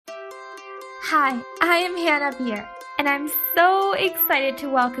Hi, I am Hannah Beer, and I'm so excited to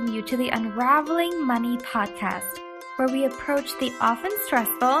welcome you to the Unraveling Money podcast, where we approach the often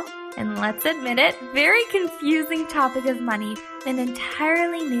stressful, and let's admit it, very confusing topic of money in an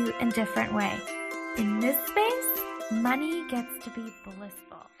entirely new and different way. In this space, money gets to be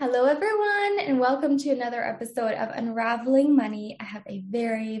blissful. Hello, everyone, and welcome to another episode of Unraveling Money. I have a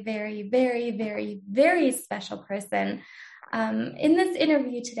very special person in this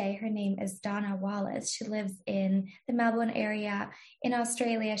interview today. Her name is Donna Wallace. She lives in the Melbourne area in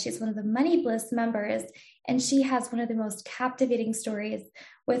Australia. She's one of the Money Bliss members, and she has one of the most captivating stories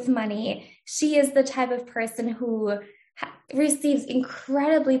with money. She is the type of person who receives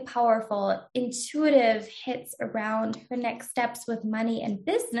incredibly powerful, intuitive hits around her next steps with money and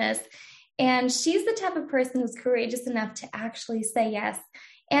business. And she's the type of person who's courageous enough to actually say yes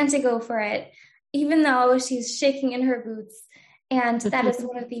and to go for it, even though she's shaking in her boots. And that is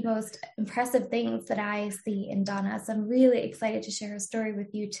one of the most impressive things that I see in Donna. So I'm really excited to share her story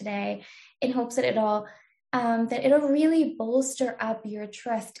with you today in hopes that it'll really bolster up your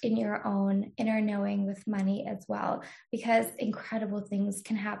trust in your own inner knowing with money as well, because incredible things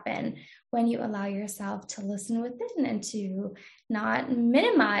can happen when you allow yourself to listen within and to not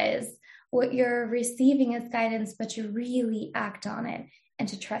minimize what you're receiving as guidance, but to really act on it and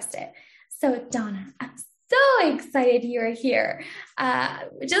to trust it. So Donna, I'm so excited you're here.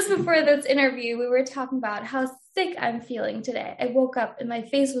 Just before this interview, we were talking about how sick I'm feeling today. I woke up and my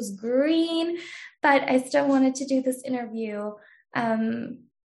face was green, but I still wanted to do this interview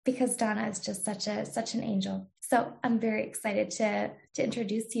because Donna is just such an angel. So I'm very excited to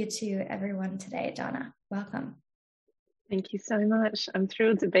introduce you to everyone today. Donna, welcome. Thank you so much. I'm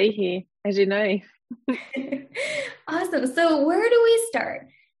thrilled to be here, as you know. Awesome. So where do we start?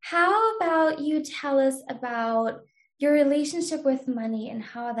 How about you tell us about your relationship with money and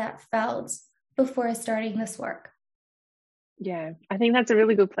how that felt before starting this work? Yeah, I think that's a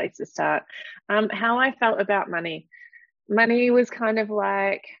really good place to start. How I felt about money. Money was kind of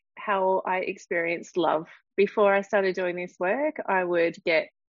like how I experienced love. Before I started doing this work, I would get,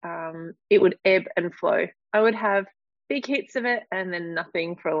 it would ebb and flow. I would have big hits of it and then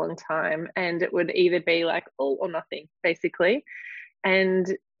nothing for a long time. And it would either be like all or nothing, basically.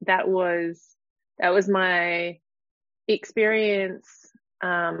 And that was my experience,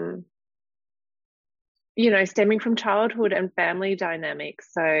 stemming from childhood and family dynamics.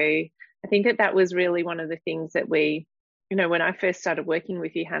 So I think that was really one of the things that we, when I first started working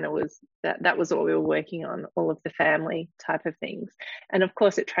with you, Hannah, was that was what we were working on, all of the family type of things. And of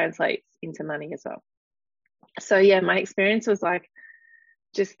course it translates into money as well. So yeah, my experience was like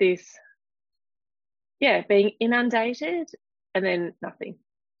just this, being inundated and then nothing.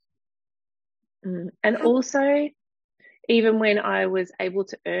 And also, even when I was able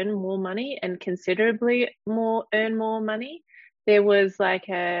to earn more money and considerably earn more money, there was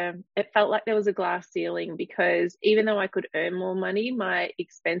it felt like there was a glass ceiling, because even though I could earn more money, my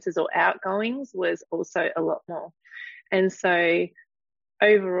expenses or outgoings was also a lot more. And so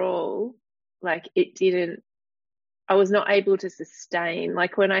overall, I was not able to sustain,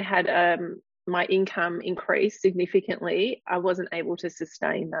 like when I had my income increased significantly, I wasn't able to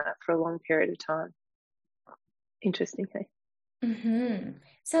sustain that for a long period of time. Interestingly. Mm-hmm.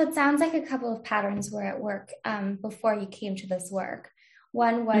 So it sounds like a couple of patterns were at work before you came to this work.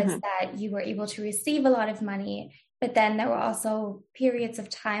 One was that you were able to receive a lot of money, but then there were also periods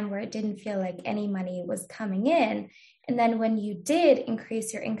of time where it didn't feel like any money was coming in. And then when you did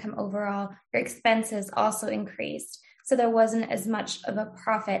increase your income overall, your expenses also increased. So there wasn't as much of a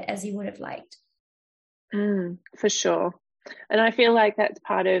profit as you would have liked. For sure. And I feel like that's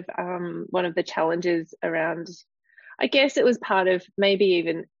part of one of the challenges around, I guess it was maybe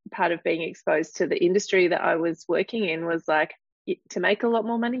even part of being exposed to the industry that I was working in, was like, to make a lot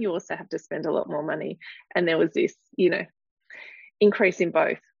more money, you also have to spend a lot more money. And there was this, increase in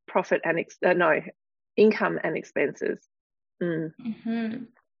both profit and income and expenses.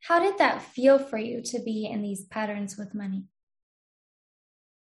 How did that feel for you to be in these patterns with money?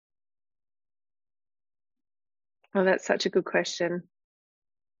 Oh, that's such a good question.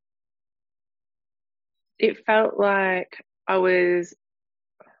 It felt like it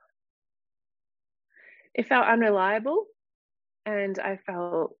felt unreliable, and I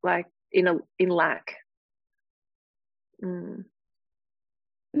felt like in lack.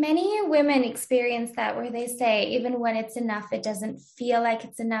 Many women experience that, where they say, even when it's enough, it doesn't feel like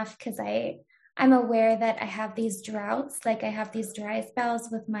it's enough, because I'm aware that I have these droughts, like I have these dry spells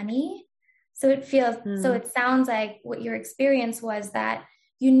with money. So it sounds like what your experience was that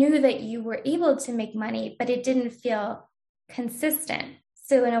you knew that you were able to make money, but it didn't feel consistent.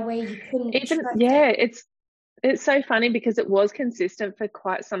 So in a way you couldn't Even, trust it. yeah, it's so funny because it was consistent for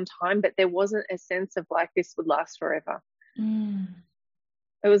quite some time, but there wasn't a sense of like this would last forever. Mm.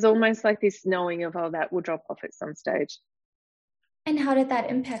 It was almost like this knowing of, oh, that will drop off at some stage. And how did that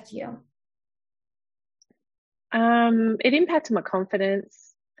impact you? It impacted my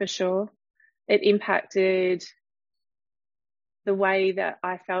confidence for sure. It impacted the way that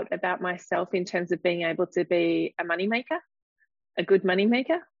I felt about myself in terms of being able to be a moneymaker, a good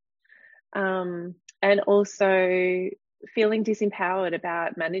moneymaker, and also feeling disempowered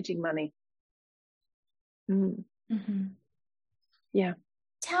about managing money. Mm-hmm. Yeah.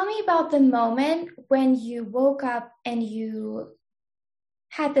 Tell me about the moment when you woke up and you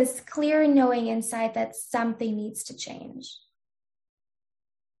had this clear knowing inside that something needs to change.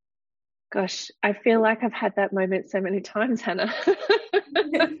 Gosh, I feel like I've had that moment so many times, Hannah.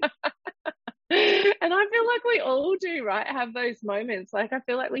 And I feel like we all do, right? Have those moments. Like, I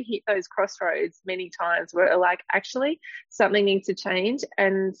feel like we hit those crossroads many times where, like, actually something needs to change.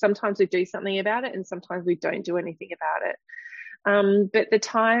 And sometimes we do something about it, and sometimes we don't do anything about it. But the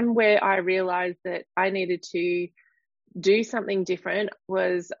time where I realized that I needed to do something different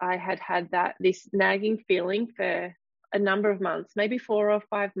was I had this nagging feeling for a number of months, maybe 4 or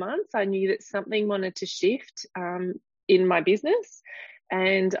 5 months. I knew that something wanted to shift in my business.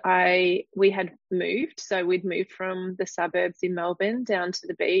 And we had moved. So we'd moved from the suburbs in Melbourne down to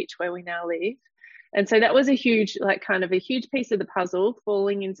the beach where we now live. And so that was a huge, like, kind of a huge piece of the puzzle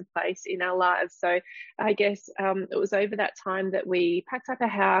falling into place in our lives. So I guess it was over that time that we packed up a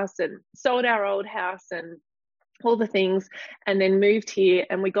house and sold our old house and all the things, and then moved here,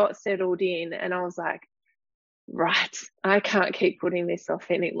 and we got settled in. And I was like, right, I can't keep putting this off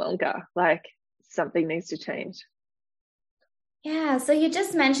any longer. Like, something needs to change. Yeah, so you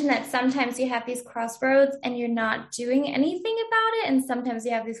just mentioned that sometimes you have these crossroads and you're not doing anything about it. And sometimes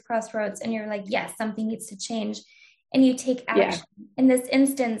you have these crossroads and you're like, yes, something needs to change. And you take Yeah. action. In this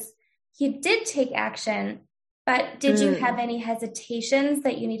instance, you did take action, but did you have any hesitations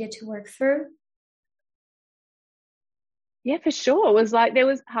that you needed to work through? Yeah, for sure. It was like there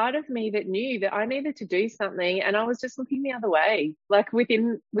was part of me that knew that I needed to do something, and I was just looking the other way. Like,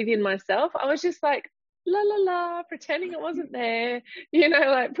 within myself, I was just like, la la la, pretending it wasn't there,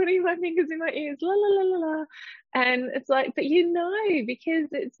 like putting my fingers in my ears, la la la la la. And it's like, but because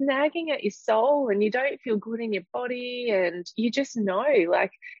it's nagging at your soul and you don't feel good in your body, and you just know,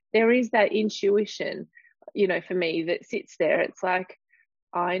 like, there is that intuition, for me, that sits there. It's like,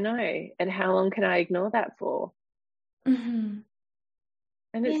 I know, and how long can I ignore that for? Mm-hmm.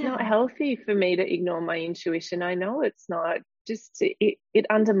 And it's not Yeah. healthy for me to ignore my intuition. I know it's not. Just it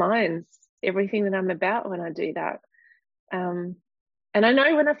undermines everything that I'm about when I do that. And I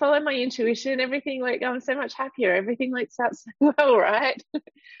know when I follow my intuition, everything, like, I'm so much happier. Everything works out so well, right?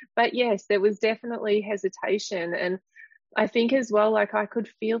 But yes, there was definitely hesitation. And I think as well, like, I could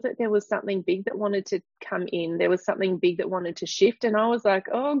feel that there was something big that wanted to come in. There was something big that wanted to shift. And I was like,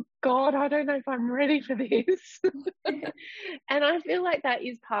 oh God, I don't know if I'm ready for this. And I feel like that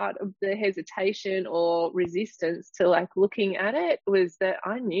is part of the hesitation or resistance to, like, looking at it, was that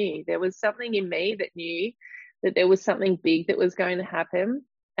I knew there was something in me that knew that there was something big that was going to happen.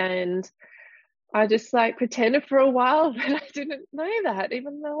 And I just, like, pretended for a while that I didn't know that,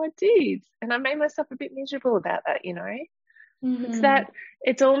 even though I did. And I made myself a bit miserable about that. Mm-hmm.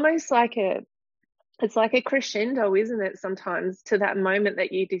 It's almost like it's like a crescendo, isn't it? Sometimes, to that moment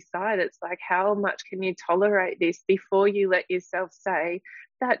that you decide, it's like, how much can you tolerate this before you let yourself say,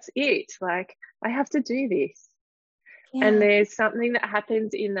 that's it. Like, I have to do this. And Yeah. there's something that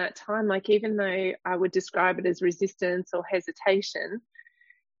happens in that time. Like, even though I would describe it as resistance or hesitation,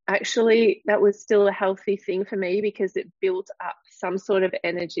 actually that was still a healthy thing for me, because it built up some sort of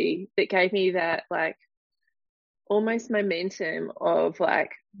energy that gave me that, like, almost momentum of,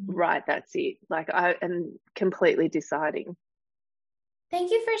 like, right, that's it. Like, I am completely deciding.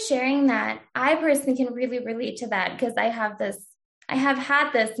 Thank you for sharing that. I personally can really relate to that because I have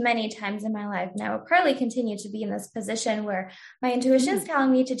had this many times in my life now. I'll probably continue to be in this position where my intuition is Mm.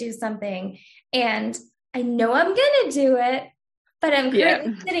 telling me to do something and I know I'm going to do it, but I'm Yeah.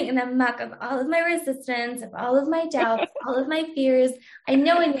 currently sitting in the muck of all of my resistance, of all of my doubts, all of my fears. I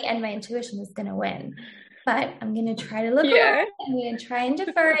know in the end my intuition is going to win, but I'm going to try to look away. Yeah. I'm going to try and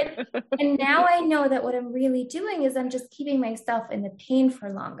defer it. And now I know that what I'm really doing is I'm just keeping myself in the pain for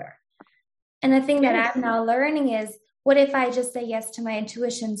longer. And the thing Yes. that I'm now learning is, what if I just say yes to my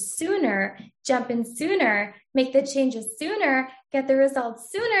intuition sooner, jump in sooner, make the changes sooner, get the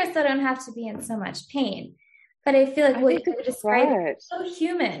results sooner, so I don't have to be in so much pain? But I feel like I what think you that's described right. is so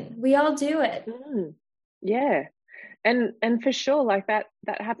human. We all do it. Mm. Yeah. And for sure, like that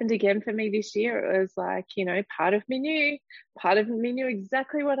happened again for me this year. It was like, part of me knew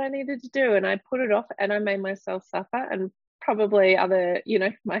exactly what I needed to do, and I put it off, and I made myself suffer, and probably other,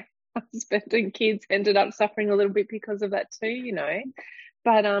 my husband and kids ended up suffering a little bit because of that too.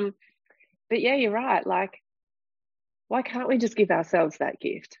 But yeah, you're right. Like, why can't we just give ourselves that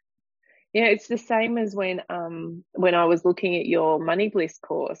gift? It's the same as when I was looking at your Money Bliss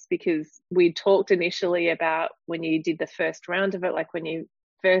course, because we talked initially about when you did the first round of it, like when you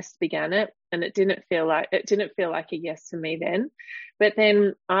first began it, and it didn't feel like a yes to me then. But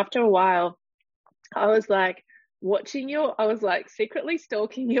then after a while, I was like secretly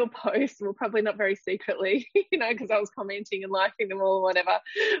stalking your posts. Well, probably not very secretly, because I was commenting and liking them all or whatever.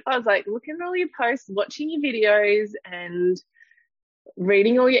 I was like looking at all your posts, watching your videos, and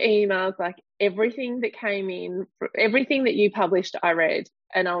reading all your emails, like everything that came in, everything that you published, I read,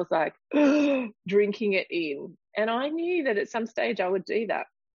 and I was like, drinking it in. And I knew that at some stage I would do that.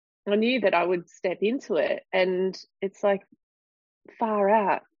 I knew that I would step into it, and it's like, far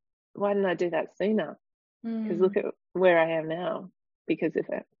out. Why didn't I do that sooner? Because look at where I am now because of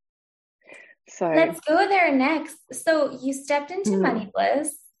it. So let's go there next. So you stepped into Money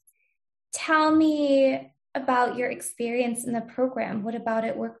Bliss. Tell me about your experience in the program. What about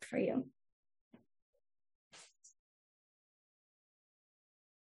it worked for you?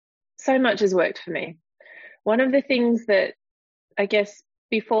 So much has worked for me. One of the things that, I guess,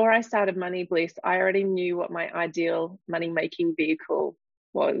 before I started Money Bliss, I already knew what my ideal money-making vehicle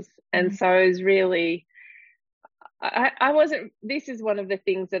was. And so it was really, I wasn't, this is one of the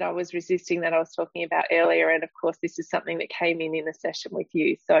things that I was resisting that I was talking about earlier. And of course, this is something that came in a session with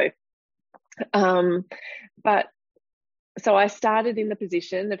you. So so I started in the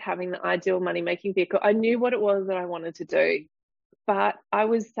position of having the ideal money-making vehicle. I knew what it was that I wanted to do, but I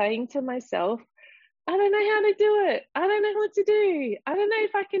was saying to myself, I don't know how to do it. I don't know what to do. I don't know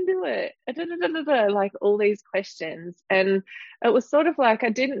if I can do it. Like all these questions. And it was sort of like I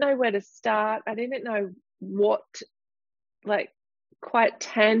didn't know where to start. I didn't know what, like, quite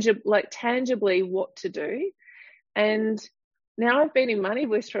tangibly what to do. And now I've been in Money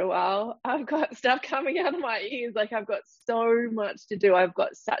Bliss for a while. I've got stuff coming out of my ears. Like, I've got so much to do. I've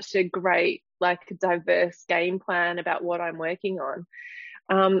got such a great, like, diverse game plan about what I'm working on.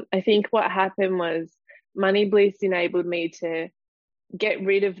 I think what happened was Money Bliss enabled me to get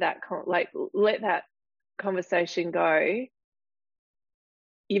rid of that, let that conversation go.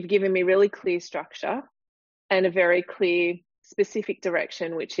 You've given me really clear structure and a very clear, specific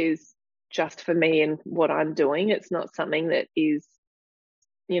direction, which is just for me and what I'm doing. It's not something that is,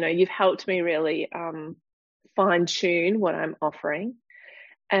 you've helped me really fine tune what I'm offering.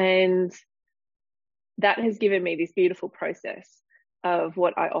 And that has given me this beautiful process of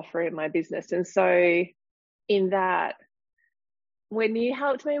what I offer in my business. And so in that, when you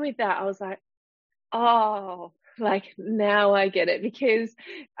helped me with that, I was like, oh, like now I get it, because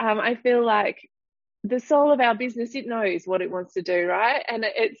I feel like the soul of our business, it knows what it wants to do, right? And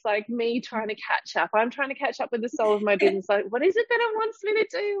it's like me trying to catch up. I'm trying to catch up with the soul of my business. Like, what is it that it wants me to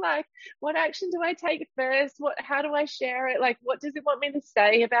do? Like, what action do I take first? How do I share it? Like, what does it want me to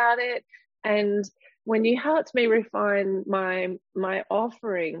say about it? And when you helped me refine my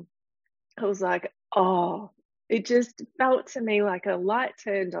offering, I was like, oh, it just felt to me like a light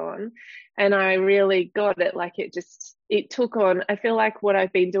turned on, and I really got it. Like, it took on. I feel like what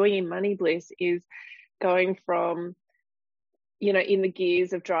I've been doing in Money Bliss is going from, in the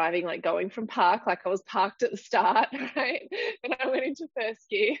gears of driving, like going from park, like I was parked at the start, right? And I went into first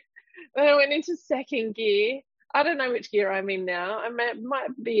gear, then I went into second gear. I don't know which gear I'm in now. I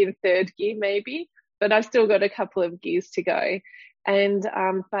might be in third gear maybe, but I've still got a couple of gears to go. And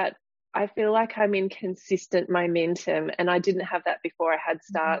but I feel like I'm in consistent momentum, and I didn't have that before. I had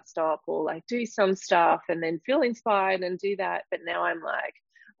start, stop, or like do some stuff and then feel inspired and do that. But now I'm like,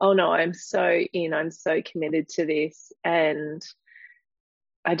 oh no, I'm so committed to this, and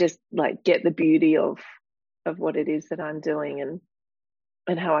I just like get the beauty of what it is that I'm doing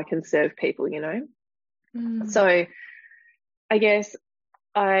and how I can serve people, So I guess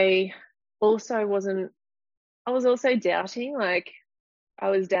I was also doubting, like I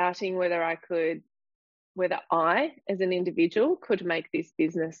was doubting whether I as an individual could make this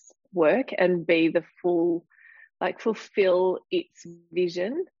business work and be the full, like fulfill its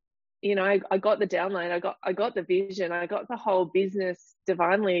vision. I got the download, I got the vision, I got the whole business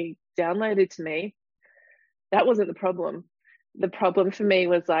divinely downloaded to me. That wasn't the problem. The problem for me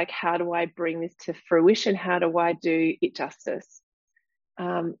was like, how do I bring this to fruition? How do I do it justice?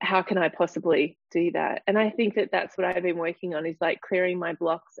 How can I possibly do that? And I think that that's what I've been working on, is like clearing my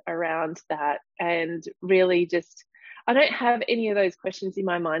blocks around that, and really just, I don't have any of those questions in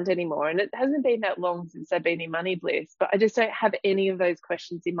my mind anymore. And it hasn't been that long since I've been in Money Bliss, but I just don't have any of those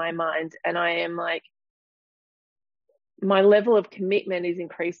questions in my mind. And I am like, my level of commitment is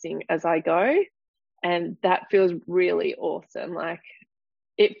increasing as I go. And that feels really awesome. Like,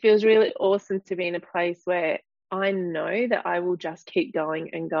 it feels really awesome to be in a place where I know that I will just keep going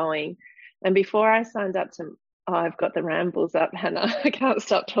and going. And before I signed up to, oh, I've got the rambles up, Hannah. I can't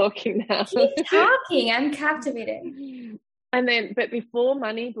stop talking now. Keep talking. I'm captivated. And then, but before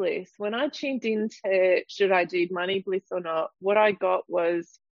Money Bliss, when I tuned into should I do Money Bliss or not, what I got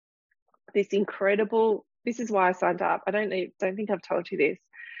was this incredible, this is why I signed up. I don't think I've told you this.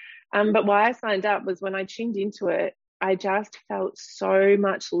 But why I signed up was when I tuned into it, I just felt so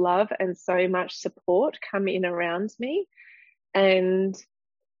much love and so much support come in around me. And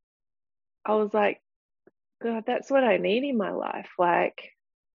I was like, God, that's what I need in my life. Like,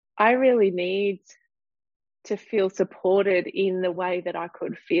 I really need to feel supported in the way that I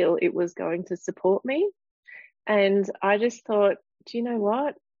could feel it was going to support me. And I just thought, do you know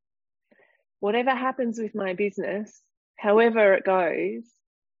what? Whatever happens with my business, however it goes,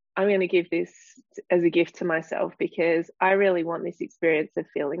 I'm going to give this as a gift to myself because I really want this experience of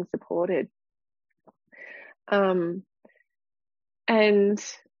feeling supported. And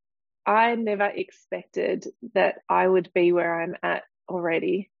I never expected that I would be where I'm at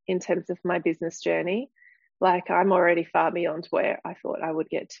already in terms of my business journey. Like, I'm already far beyond where I thought I would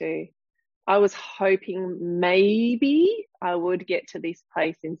get to. I was hoping maybe I would get to this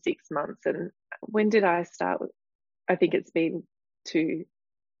place in 6 months. And when did I start? I think it's been 2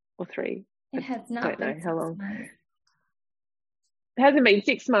 or 3. It has not. I don't know how long. It hasn't been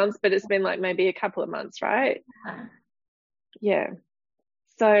 6 months, but it's been like maybe a couple of months, right? Yeah.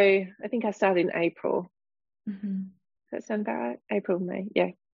 So I think I started in April. Mm-hmm. Does that sound about right? April, May.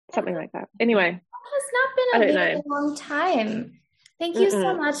 Yeah, something like that. Anyway. It has not been a very long time. Thank you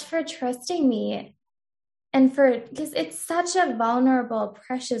so much for trusting me. And because it's such a vulnerable,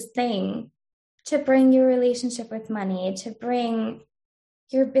 precious thing to bring your relationship with money, to bring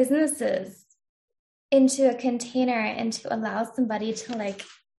your businesses into a container and to allow somebody to, like,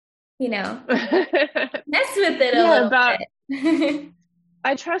 mess with it a little bit.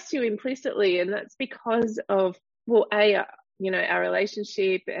 I trust you implicitly, and that's because of, well, our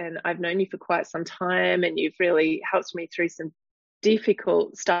relationship, and I've known you for quite some time, and you've really helped me through some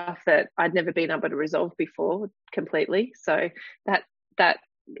difficult stuff that I'd never been able to resolve before completely. So that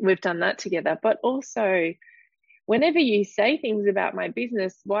we've done that together. But also, whenever you say things about my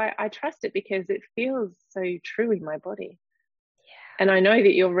business, why I trust it because it feels so true in my body. Yeah. And I know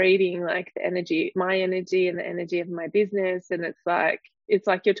that you're reading like the energy, my energy and the energy of my business. And it's like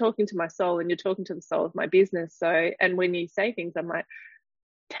you're talking to my soul and you're talking to the soul of my business. So, and when you say things, I'm like,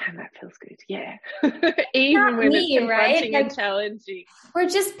 damn, that feels good. Yeah. Even when it's confronting and challenging. We're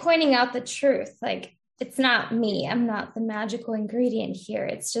just pointing out the truth. Like, it's not me. I'm not the magical ingredient here.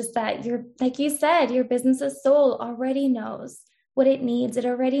 It's just that like you said, your business's soul already knows what it needs. It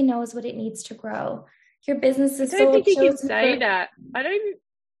already knows what it needs to grow. Your business's soul. I don't think you can say that. I don't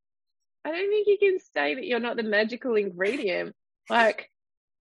think you can say that you're not the magical ingredient. Like,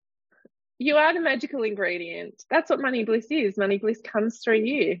 you are the magical ingredient. That's what Money Bliss is. Money Bliss comes through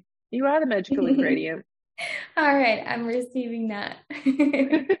you. You are the magical ingredient. All right. I'm receiving that.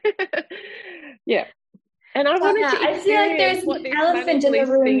 Yeah. And I wanted to I feel like there's an elephant in the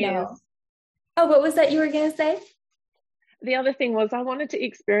room now. Oh, what was that you were going to say? The other thing was I wanted to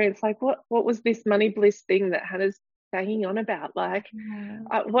experience, like, what was this Money Bliss thing that Hannah's banging on about? Like,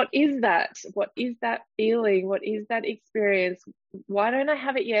 what is that? What is that feeling? What is that experience? Why don't I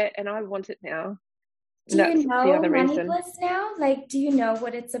have it yet? And I want it now. Do you know Money Bliss now? Like, do you know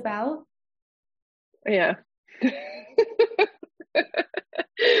what it's about? Yeah.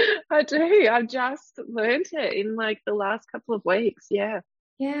 I do. I've just learned it in like the last couple of weeks. Yeah.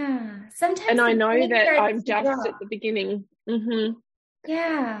 Yeah. Sometimes. And I know that I'm just at the beginning. Mm-hmm.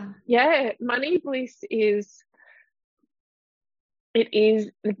 Yeah. Yeah. Money Bliss the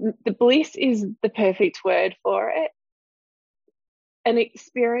bliss is the perfect word for it. An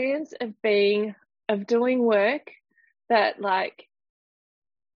experience of doing work that, like,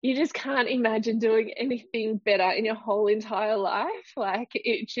 you just can't imagine doing anything better in your whole entire life. Like,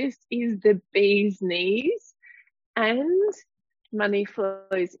 it just is the bee's knees, and money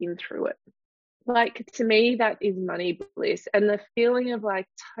flows in through it. Like, to me, that is Money Bliss. And the feeling of like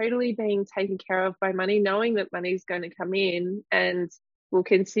totally being taken care of by money, knowing that money's going to come in and will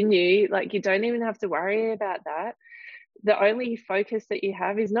continue. Like, you don't even have to worry about that. The only focus that you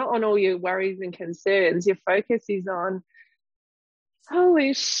have is not on all your worries and concerns. Your focus is on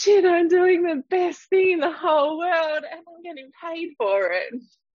holy shit, I'm doing the best thing in the whole world and I'm getting paid for it.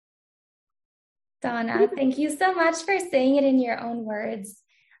 Donna, thank you so much for saying it in your own words.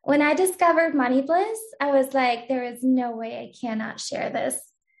 When I discovered Money Bliss, I was like, there is no way I cannot share this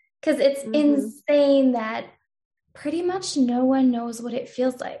because it's insane that pretty much no one knows what it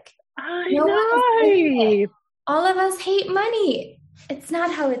feels like. I No one is living it. know. All of us hate money. It's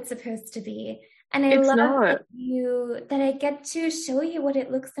not how it's supposed to be. And I It's love not. that I get to show you what it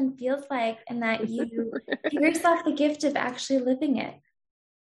looks and feels like, and that you give yourself the gift of actually living it.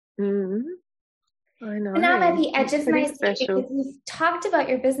 I know. And now I'm at the edge It's of my pretty seat special. because we've talked about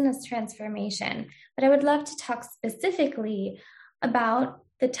your business transformation, but I would love to talk specifically about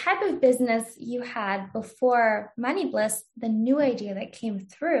the type of business you had before Money Bliss, the new idea that came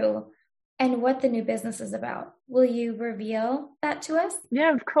through, and what the new business is about. Will you reveal that to us?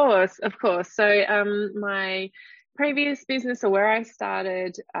 Yeah, of course, of course. So, my previous business, or where I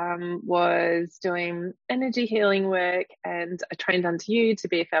started, was doing energy healing work, and I trained under you to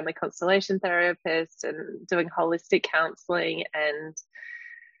be a family constellation therapist and doing holistic counseling. And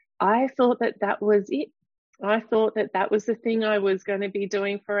I thought that that was it. I thought that that was the thing I was going to be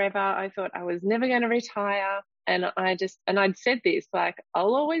doing forever. I thought I was never going to retire. And I'd said this, like,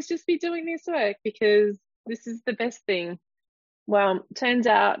 I'll always just be doing this work because this is the best thing. Well, turns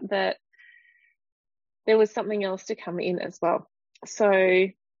out that there was something else to come in as well. So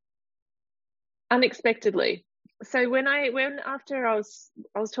unexpectedly. So when after I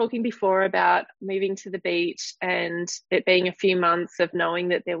was talking before about moving to the beach and it being a few months of knowing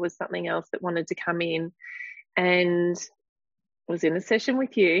that there was something else that wanted to come in, and was in a session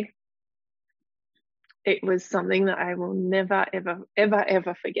with you, it was something that I will never, ever, ever,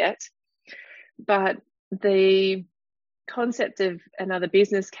 ever forget. But the concept of another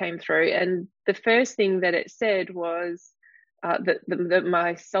business came through, and the first thing that it said was that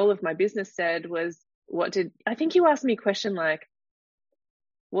my soul of my business said was, I think you asked me a question like,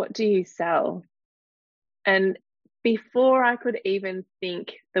 what do you sell? And before I could even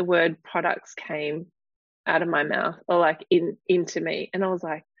think, the word products came out of my mouth, or like into me, and I was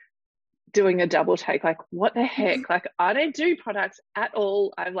like doing a double take, like, what the heck? Like, I don't do products at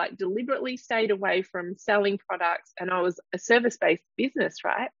all. I've like deliberately stayed away from selling products, and I was a service-based business,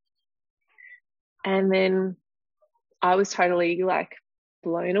 right? And then I was totally like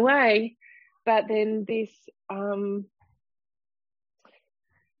blown away. But then this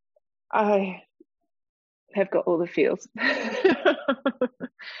I have got all the feels.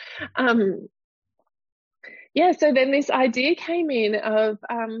 Yeah, so then this idea came in of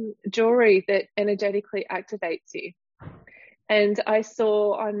jewelry that energetically activates you. And I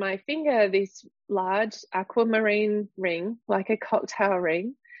saw on my finger this large aquamarine ring, like a cocktail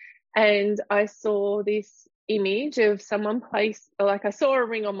ring. And I saw this image of someone I saw a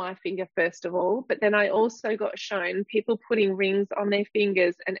ring on my finger first of all, but then I also got shown people putting rings on their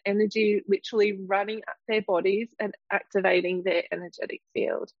fingers and energy literally running up their bodies and activating their energetic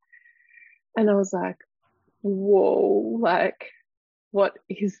field. And I was like, whoa, like, what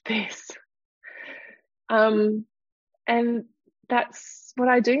is this? And that's what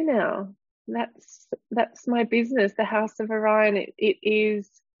I do now. That's my business, the House of Orion. It is,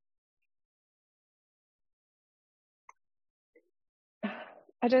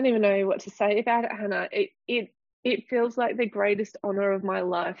 I don't even know what to say about it, Hannah. It feels like the greatest honor of my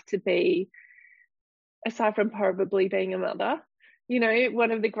life to be, aside from probably being a mother,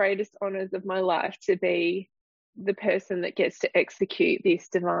 one of the greatest honors of my life to be the person that gets to execute this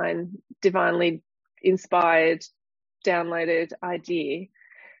divinely inspired, downloaded idea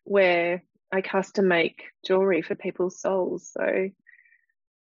where I custom make jewelry for people's souls. So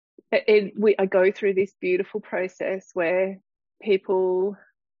I go through this beautiful process where people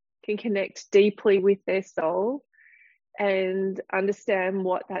can connect deeply with their soul and understand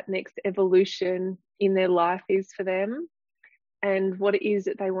what that next evolution in their life is for them, and what it is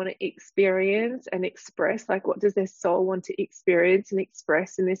that they want to experience and express. Like, what does their soul want to experience and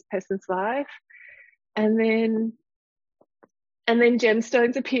express in this person's life? And then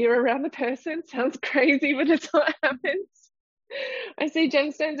gemstones appear around the person. Sounds crazy, but it's what happens. I see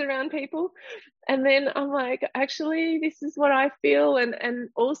gemstones around people, and then I'm like, actually, this is what I feel. And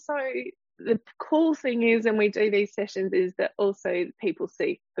also, the cool thing is, when we do these sessions, is that also people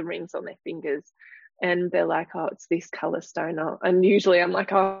see the rings on their fingers and they're like, oh, it's this color stone. And usually I'm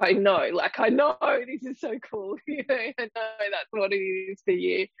like, oh, I know, this is so cool. I know that's what it is for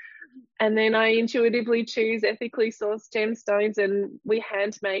you. And then I intuitively choose ethically sourced gemstones, and we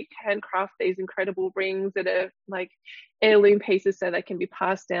handcraft these incredible rings that are like heirloom pieces so they can be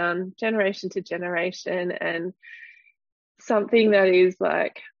passed down generation to generation. And something that is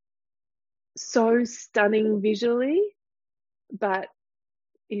like so stunning visually, but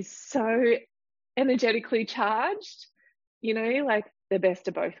is so energetically charged, like the best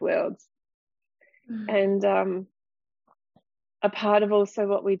of both worlds. And a part of also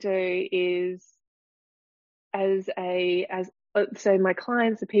what we do is so my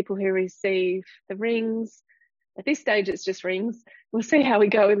clients are people who receive the rings. At this stage, it's just rings. We'll see how we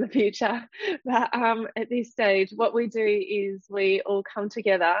go in the future. But at this stage, what we do is we all come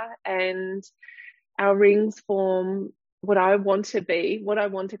together and our rings form what I want to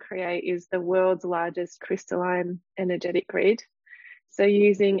create is the world's largest crystalline energetic grid. So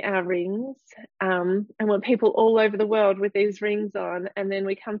using our rings, and want people all over the world with these rings on, and then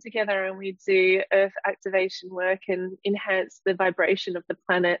we come together and we do earth activation work and enhance the vibration of the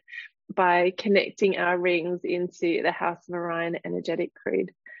planet by connecting our rings into the House of Orion energetic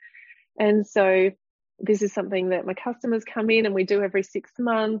grid. And so this is something that my customers come in and we do every 6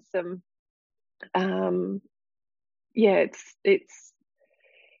 months.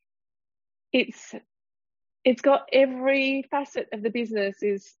 It's got every facet of the business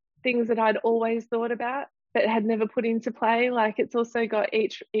is things that I'd always thought about but had never put into play. Like it's also got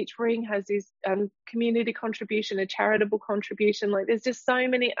each ring has this community contribution, a charitable contribution. Like there's just so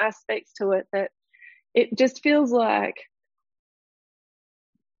many aspects to it that it just feels like,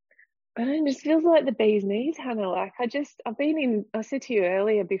 it just feels like the bee's knees, Hannah. Like I said to you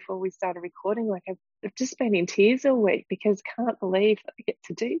earlier before we started recording, like I've just been in tears all week because I can't believe that I get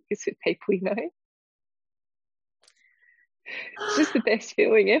to do this with people, It's just the best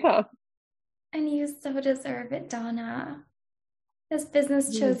feeling ever. And you so deserve it, Donna. This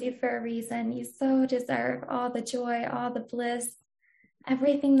business chose you for a reason. You so deserve all the joy, all the bliss,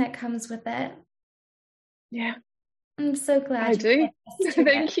 everything that comes with it. Yeah. I'm so glad I do.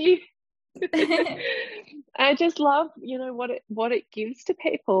 Thank you. I just love, what it gives to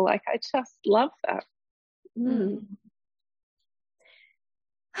people. Like I just love that.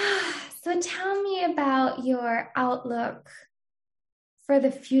 So tell me about your outlook for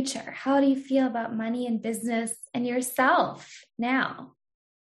the future. How do you feel about money and business and yourself now?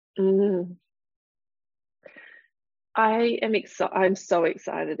 I'm so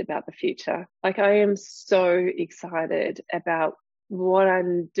excited about the future. Like I am so excited about what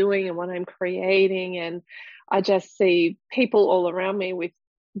I'm doing and what I'm creating. And I just see people all around me with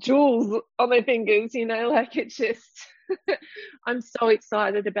jewels on their fingers, like it's just, I'm so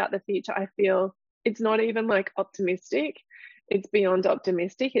excited about the future. I feel it's not even like optimistic. It's beyond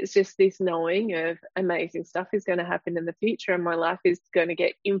optimistic. It's just this knowing of amazing stuff is going to happen in the future and my life is going to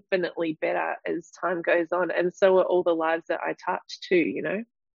get infinitely better as time goes on. And so are all the lives that I touch too,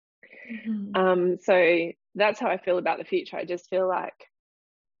 So that's how I feel about the future. I just feel like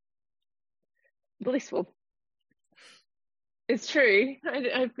blissful. It's true.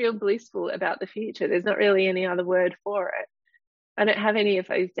 I feel blissful about the future. There's not really any other word for it. I don't have any of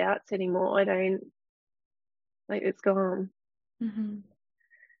those doubts anymore. It's gone. And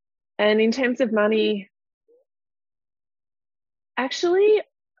in terms of money, actually,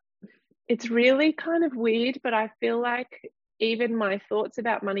 it's really kind of weird, but I feel like even my thoughts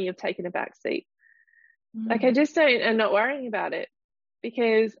about money have taken a back seat. Like I'm not worrying about it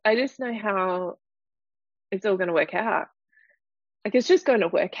because I just know how it's all going to work out. Like it's just going to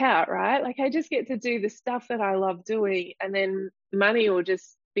work out, right? Like I just get to do the stuff that I love doing and then money will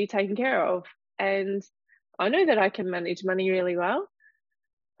just be taken care of. And I know that I can manage money really well.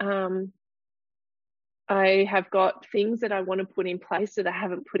 I have got things that I want to put in place that I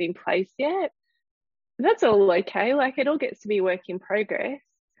haven't put in place yet. That's all okay. Like it all gets to be work in progress.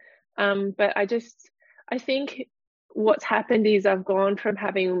 But I think what's happened is I've gone from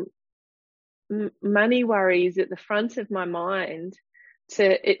having money worries at the front of my mind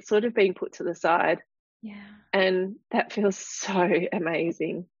to it sort of being put to the side. Yeah. And that feels so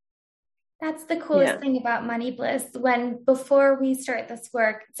amazing. That's the coolest thing about Money Bliss. Before we start this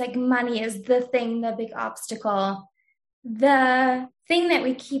work, it's like money is the thing, the big obstacle, the thing that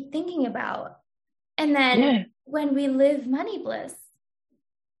we keep thinking about. And then when we live Money Bliss,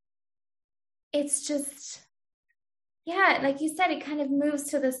 it's just, like you said, it kind of moves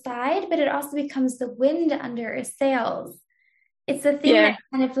to the side, but it also becomes the wind under our sails. It's the thing that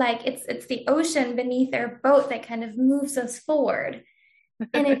kind of like, it's the ocean beneath our boat that kind of moves us forward.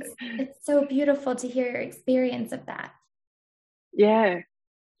 And it's so beautiful to hear your experience of that. Yes.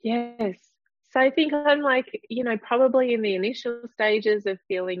 So I think I'm like, probably in the initial stages of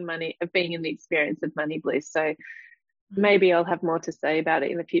feeling money, of being in the experience of money bliss. So maybe I'll have more to say about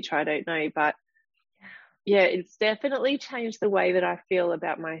it in the future. I don't know. But it's definitely changed the way that I feel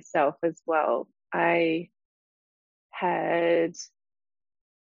about myself as well. I had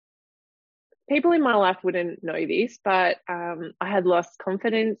people in my life wouldn't know this, but I had lost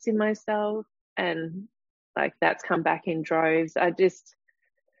confidence in myself, and like that's come back in droves. I don't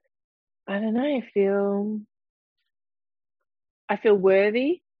know, I feel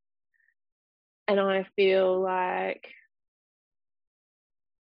worthy, and I feel like,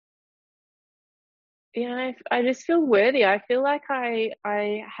 yeah, I just feel worthy. I feel like I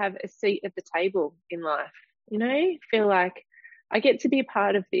have a seat at the table in life, feel like I get to be a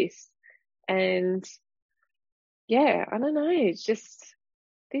part of this. And yeah, I don't know, it's just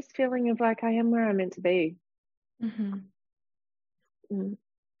this feeling of like I am where I'm meant to be. Mm-hmm. Mm.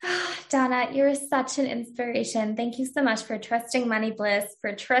 Donna, you're such an inspiration. Thank you so much for trusting Money Bliss,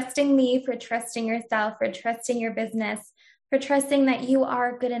 for trusting me, for trusting yourself, for trusting your business, for trusting that you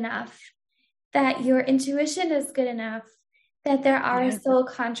are good enough, that your intuition is good enough, that there are soul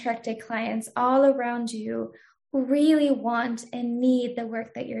contracted clients all around you who really want and need the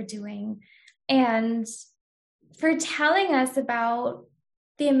work that you're doing, and for telling us about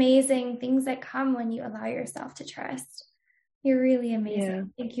the amazing things that come when you allow yourself to trust. You're really amazing. Yeah.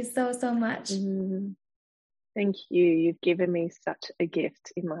 Thank you so, so much. Thank you. You've given me such a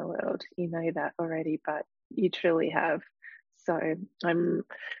gift in my world. You know that already, but you truly have. So I'm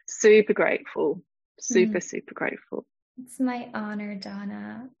super grateful. Super grateful. It's my honor,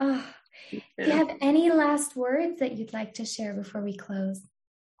 Donna. Oh, do you have any last words that you'd like to share before we close?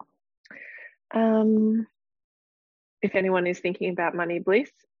 If anyone is thinking about Money Bliss,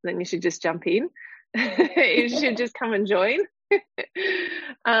 then you should just jump in. You should just come and join.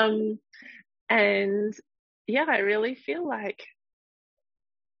 And yeah, I really feel like,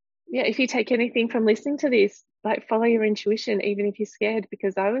 if you take anything from listening to this, like follow your intuition, even if you're scared,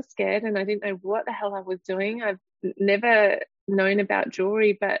 because I was scared and I didn't know what the hell I was doing. I've never known about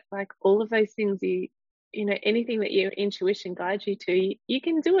jewelry, but like all of those things, anything that your intuition guides you to, you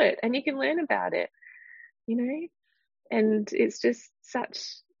can do it and you can learn about it, and it's just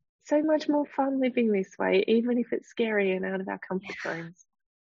so much more fun living this way, even if it's scary and out of our comfort zones.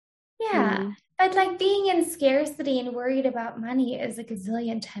 Yeah. But like being in scarcity and worried about money is a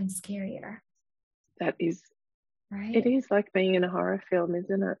gazillion times scarier. That is right. It is like being in a horror film,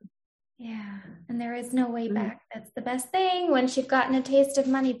 isn't it? Yeah. And there is no way back. That's the best thing. Once you've gotten a taste of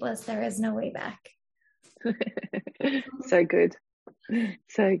Money Bliss, there is no way back. So good.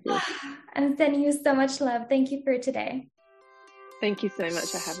 So good. I'm sending you so much love. Thank you for today. Thank you so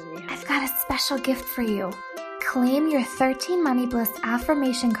much for having me. I've got a special gift for you. Claim your 13 Money Bliss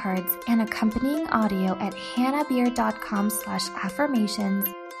affirmation cards and accompanying audio at hannahbeer.com/affirmations.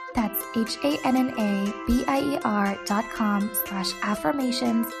 That's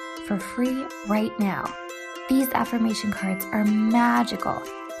HANNABIER.com/affirmations for free right now. These affirmation cards are magical.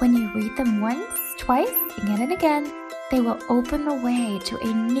 When you read them once, twice, again and again, they will open the way to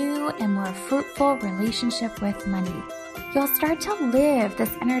a new and more fruitful relationship with money. You'll start to live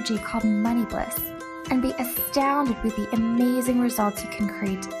this energy called Money Bliss and be astounded with the amazing results you can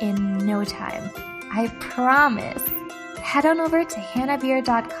create in no time. I promise. Head on over to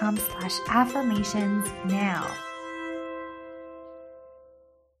hannahbeer.com/affirmations now.